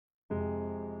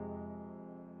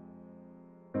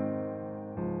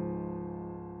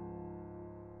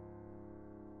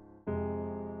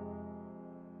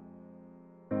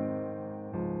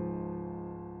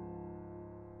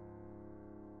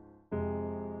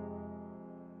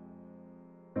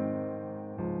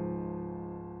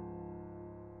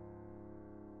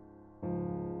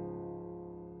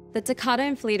The Takata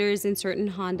inflators in certain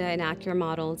Honda and Acura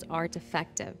models are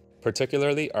defective.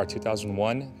 Particularly our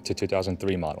 2001 to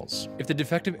 2003 models. If the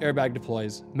defective airbag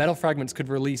deploys, metal fragments could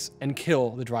release and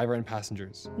kill the driver and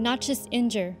passengers. Not just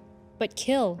injure, but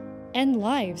kill, end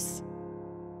lives.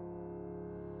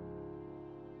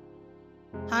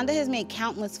 Honda has made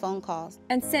countless phone calls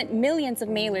and sent millions of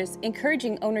mailers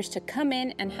encouraging owners to come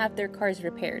in and have their cars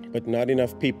repaired. But not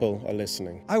enough people are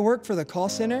listening. I work for the call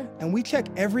center, and we check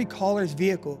every caller's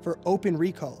vehicle for open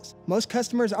recalls. Most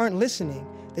customers aren't listening.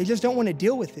 They just don't want to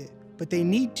deal with it, but they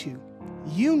need to.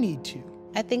 You need to.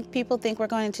 I think people think we're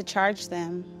going to charge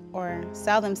them or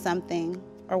sell them something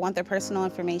or want their personal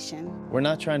information. We're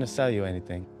not trying to sell you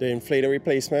anything. The inflator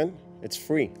replacement, it's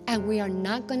free. And we are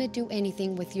not going to do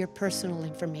anything with your personal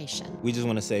information. We just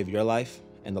want to save your life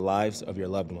and the lives of your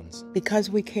loved ones. Because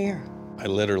we care. I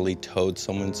literally towed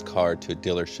someone's car to a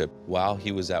dealership while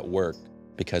he was at work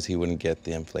because he wouldn't get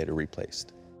the inflator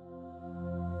replaced.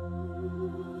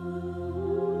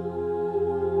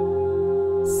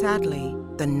 Sadly,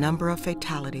 the number of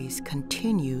fatalities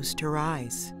continues to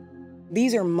rise.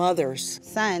 These are mothers,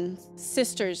 sons,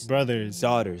 sisters, brothers,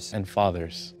 daughters, and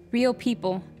fathers. Real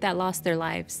people that lost their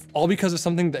lives. All because of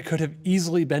something that could have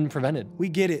easily been prevented. We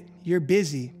get it. You're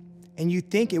busy, and you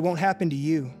think it won't happen to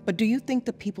you. But do you think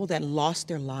the people that lost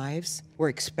their lives were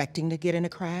expecting to get in a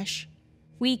crash?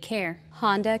 We care.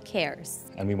 Honda cares.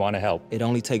 And we want to help. It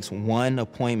only takes one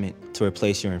appointment to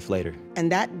replace your inflator.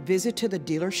 And that visit to the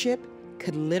dealership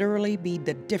could literally be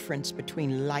the difference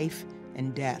between life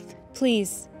and death.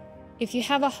 Please, if you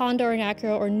have a Honda or an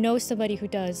Acura or know somebody who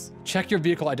does, check your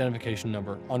vehicle identification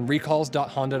number on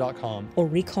recalls.honda.com or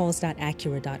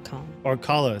recalls.acura.com. Or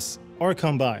call us, or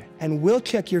come by. And we'll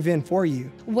check your VIN for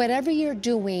you. Whatever you're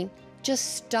doing,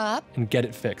 just stop and get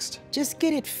it fixed. Just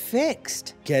get it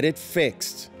fixed. Get it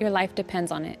fixed. Your life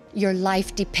depends on it. Your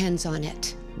life depends on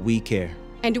it. We care.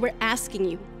 And we're asking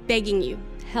you, begging you,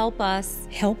 help us.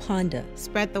 Help Honda.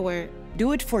 Spread the word.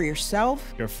 Do it for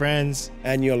yourself, your friends,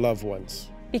 and your loved ones.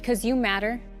 Because you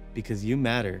matter. Because you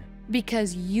matter.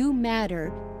 Because you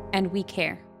matter. And we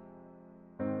care.